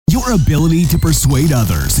Your ability to persuade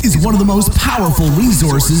others is one of the most powerful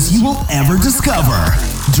resources you will ever discover.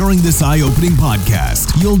 During this eye-opening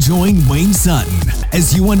podcast, you'll join Wayne Sutton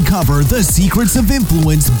as you uncover the secrets of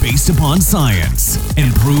influence based upon science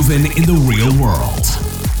and proven in the real world.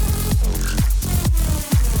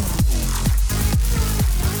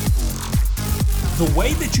 The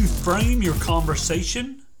way that you frame your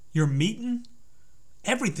conversation, your meeting,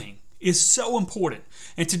 everything is so important.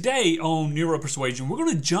 And today on Neuropersuasion, we're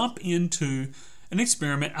going to jump into an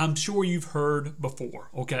experiment I'm sure you've heard before,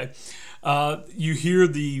 okay? You hear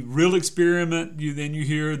the real experiment, then you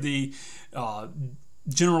hear the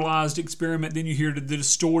generalized experiment, then you hear the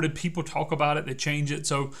distorted. People talk about it, they change it.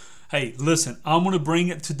 So, hey, listen, I'm going to bring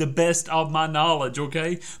it to the best of my knowledge,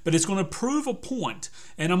 okay? But it's going to prove a point.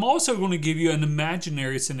 And I'm also going to give you an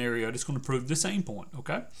imaginary scenario that's going to prove the same point,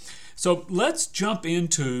 okay? So let's jump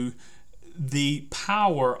into the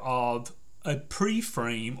power of a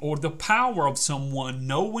pre-frame, or the power of someone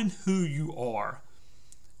knowing who you are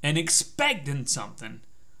and expecting something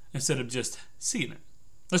instead of just seeing it.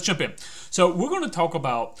 Let's jump in. So we're going to talk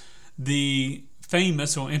about the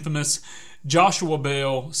famous or infamous Joshua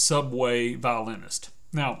Bell subway violinist.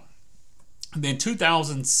 Now, in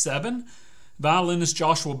 2007, violinist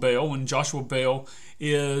Joshua Bell, and Joshua Bell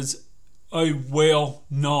is a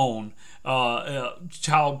well-known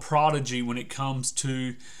child prodigy when it comes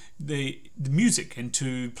to the music and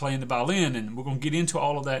to playing the violin, and we're going to get into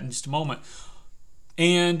all of that in just a moment.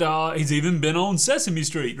 And he's even been on Sesame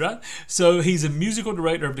Street, right? So he's a musical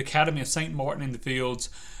director of the Academy of St. Martin in the Fields,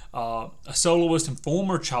 a soloist and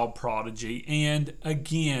former child prodigy. And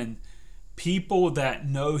again, people that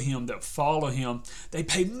know him, that follow him, they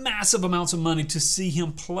pay massive amounts of money to see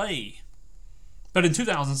him play. But in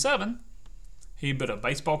 2007, he put a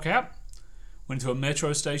baseball cap, went to a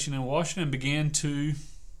metro station in Washington, and began to,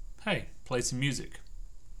 play some music.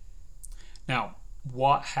 Now,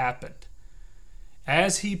 what happened?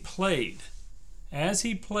 As he played,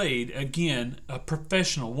 again, a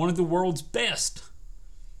professional, one of the world's best,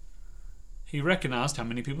 he recognized how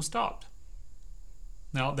many people stopped.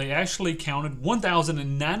 Now, they actually counted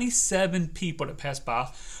 1,097 people that passed by.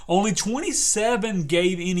 Only 27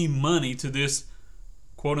 gave any money to this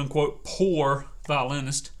quote-unquote poor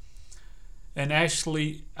violinist. And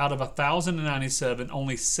actually, out of 1,097,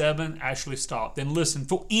 only 7 actually stopped. And listen,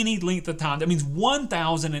 for any length of time, that means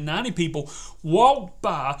 1,090 people walked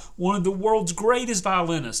by one of the world's greatest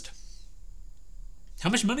violinists. How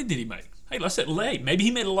much money did he make? Hey, let's say maybe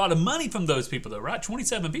he made a lot of money from those people, though, right?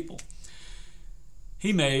 27 people.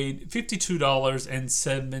 He made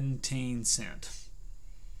 $52.17.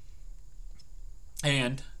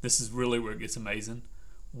 And this is really where it gets amazing.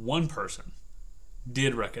 One person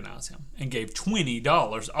did recognize him and gave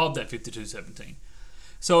 $20 of that $52.17.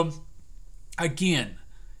 So again,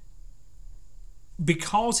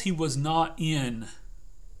 because he was not in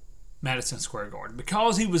Madison Square Garden,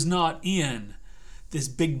 because he was not in this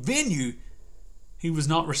big venue, he was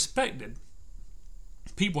not respected.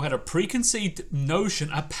 People had a preconceived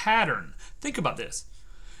notion, a pattern. Think about this.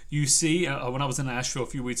 You see, when I was in Nashville a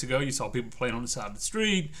few weeks ago, you saw people playing on the side of the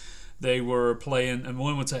street. They were playing, and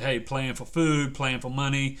one would say, hey, playing for food, playing for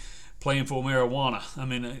money, playing for marijuana. I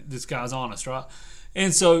mean, this guy's honest, right?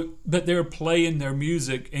 And so, but they're playing their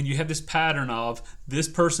music, and you have this pattern of, this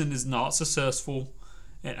person is not successful.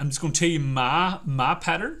 And I'm just going to tell you my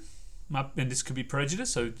pattern, and this could be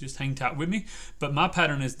prejudice, so just hang tight with me. But my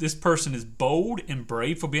pattern is, this person is bold and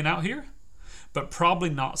brave for being out here, but probably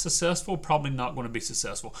not successful, probably not going to be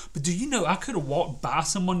successful. But do you know, I could have walked by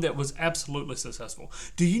someone that was absolutely successful.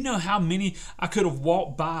 Do you know how many I could have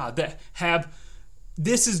walked by that have,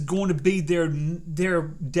 this is going to be their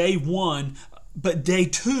day one, but day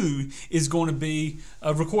two is going to be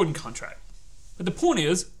a recording contract. But the point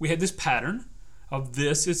is, we had this pattern of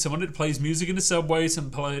this. It's someone that plays music in the subway,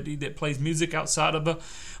 somebody that plays music outside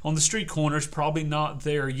of on the street corners, probably not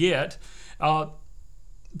there yet.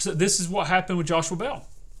 So this is what happened with Joshua Bell.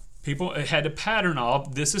 People had a pattern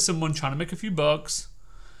of, this is someone trying to make a few bucks.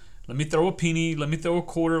 Let me throw a penny, let me throw a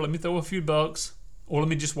quarter, let me throw a few bucks, or let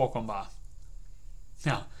me just walk on by.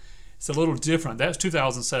 Now, it's a little different. That was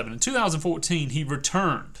 2007. In 2014, he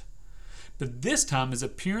returned. But this time, his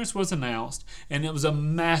appearance was announced, and it was a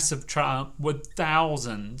massive triumph with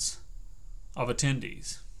thousands of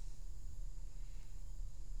attendees.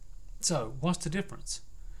 So, what's the difference?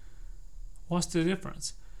 What's the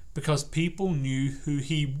difference? Because people knew who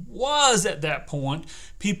he was at that point.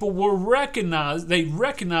 People were recognized. They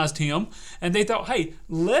recognized him, and they thought, hey,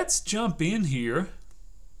 let's jump in here.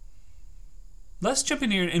 Let's jump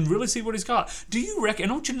in here and really see what he's got. Do you reckon,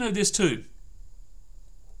 and I want you to know this too,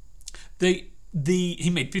 he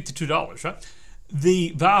made $52, right?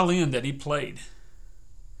 The violin that he played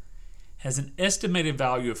has an estimated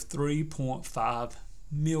value of $3.5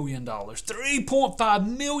 million.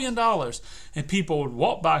 $3.5 million. And people would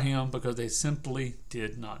walk by him because they simply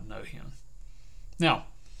did not know him. Now,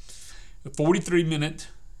 a 43-minute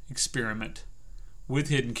experiment with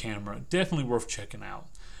hidden camera, definitely worth checking out.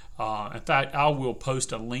 In fact, I will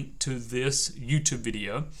post a link to this YouTube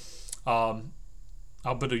video. I'll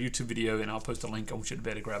put a YouTube video and I'll post a link. I want you to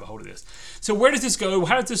better grab a hold of this. So where does this go?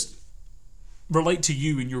 How does this relate to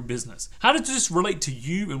you and your business? How does this relate to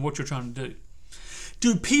you and what you're trying to do?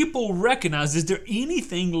 Do people recognize, is there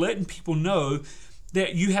anything letting people know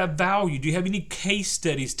that you have value? Do you have any case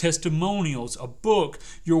studies, testimonials, a book,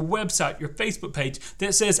 your website, your Facebook page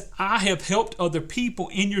that says, I have helped other people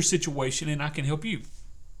in your situation and I can help you?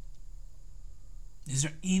 Is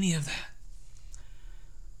there any of that?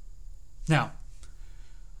 Now,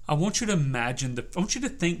 I want you to imagine, I want you to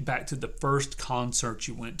think back to the first concert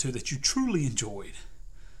you went to that you truly enjoyed.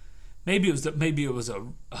 I'm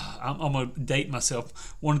going to date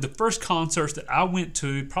myself. One of the first concerts that I went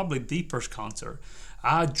to, probably the first concert,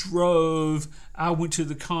 I went to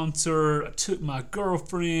the concert, I took my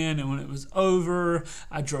girlfriend, and when it was over,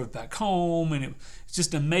 I drove back home, and it's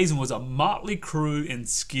just amazing. It was a Motley Crue and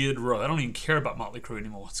Skid Row. I don't even care about Motley Crue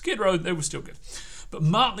anymore. Skid Row, they were still good. But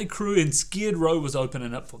Motley Crue and Skid Row was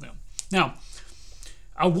opening up for them. Now,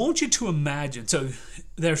 I want you to imagine, so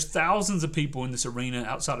there's thousands of people in this arena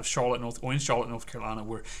outside of in Charlotte, North Carolina.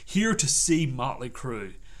 We're here to see Motley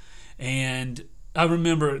Crue. And I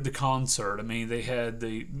remember the concert. I mean, they had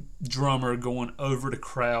the drummer going over the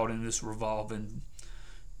crowd in this revolving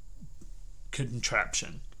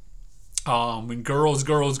contraption. When Girls,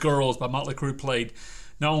 Girls, Girls by Motley Crue played,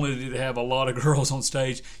 not only did they have a lot of girls on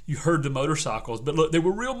stage, you heard the motorcycles. But look, there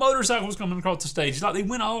were real motorcycles coming across the stage. It's like they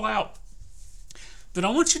went all out. But I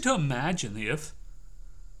want you to imagine if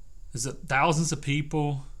there's thousands of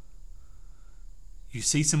people, you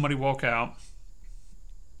see somebody walk out,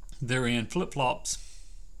 they're in flip-flops,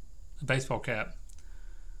 a baseball cap,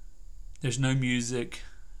 there's no music,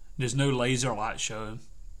 there's no laser light show,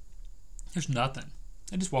 there's nothing.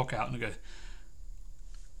 They just walk out and go,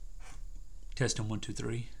 testing 1, 2,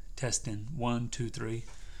 3, testing 1, 2, 3.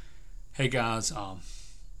 Hey guys,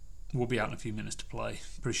 we'll be out in a few minutes to play.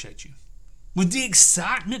 Appreciate you. Would the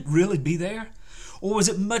excitement really be there? Or was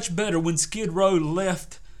it much better when Skid Row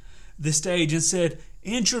left the stage and said,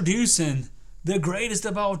 introducing the greatest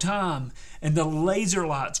of all time, and the laser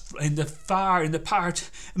lights and the fire and the pirate?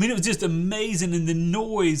 I mean, it was just amazing, and the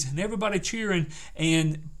noise and everybody cheering,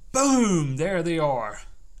 and boom, there they are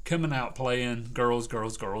coming out playing Girls,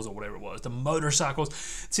 Girls, Girls, or whatever it was. The motorcycles.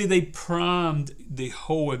 See, they primed the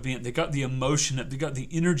whole event. They got the emotion up. They got the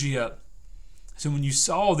energy up. So when you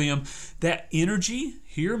saw them, that energy,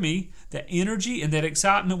 hear me, that energy and that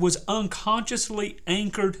excitement was unconsciously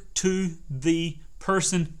anchored to the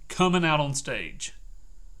person coming out on stage.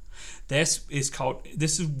 This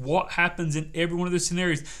is what happens in every one of those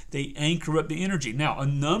scenarios. They anchor up the energy. Now,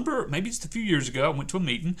 maybe just a few years ago, I went to a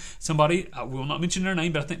meeting. Somebody, I will not mention their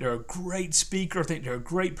name, but I think they're a great speaker. I think they're a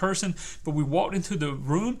great person. But we walked into the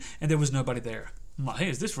room, and there was nobody there. I'm like, hey,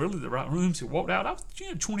 is this really the right room? So we walked out. I was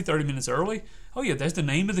 20, 30 minutes early. Oh, yeah, there's the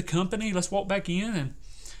name of the company. Let's walk back in. And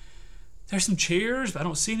there's some chairs, but I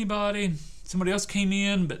don't see anybody. Somebody else came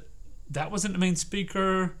in, but that wasn't the main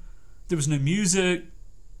speaker. There was no music.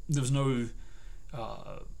 There was nothing.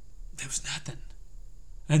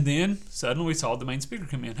 And then suddenly we saw the main speaker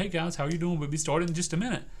come in. Hey, guys, how are you doing? We'll be starting in just a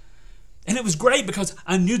minute. And it was great because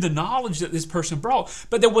I knew the knowledge that this person brought,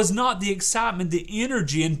 but there was not the excitement, the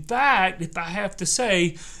energy. In fact, if I have to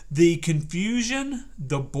say, the confusion,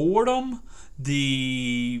 the boredom,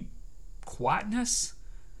 the quietness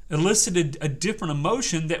elicited a different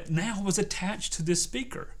emotion that now was attached to this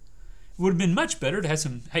speaker. It would have been much better to have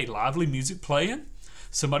some, lively music playing,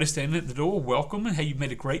 somebody standing at the door welcoming, hey, you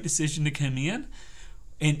made a great decision to come in.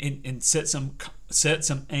 And set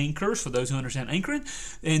some anchors for those who understand anchoring,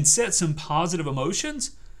 and set some positive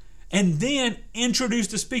emotions, and then introduce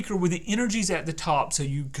the speaker with the energies at the top so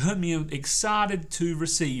you come in excited to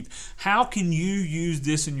receive. How can you use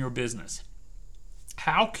this in your business?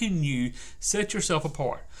 How can you set yourself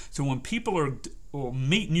apart? So when people are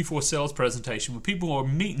meeting you for a sales presentation, when people are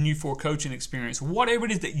meeting you for a coaching experience, whatever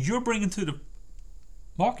it is that you're bringing to the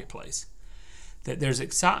marketplace, that there's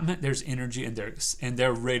excitement, there's energy, and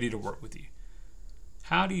they're ready to work with you.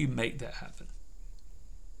 How do you make that happen?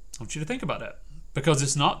 I want you to think about that, because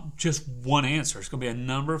it's not just one answer. It's going to be a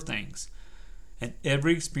number of things, and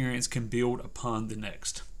every experience can build upon the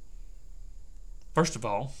next. First of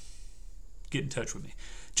all, get in touch with me.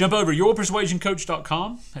 Jump over to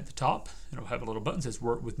yourpersuasioncoach.com at the top. It'll have a little button that says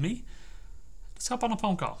work with me. Let's hop on a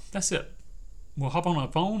phone call. That's it. We'll hop on a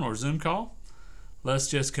phone or a Zoom call. Let's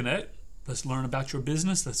just connect. Let's learn about your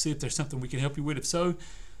business. Let's see if there's something we can help you with. If so,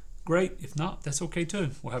 great. If not, that's okay too.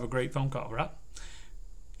 We'll have a great phone call, right?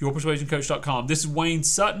 yourpersuasioncoach.com. This is Wayne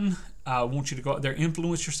Sutton. I want you to go out there,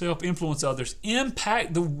 influence yourself, influence others,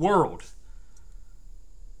 impact the world,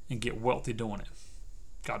 and get wealthy doing it.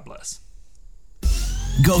 God bless.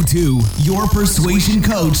 Go to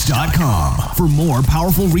yourpersuasioncoach.com for more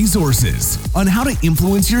powerful resources on how to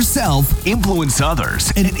influence yourself, influence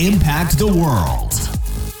others, and impact the world.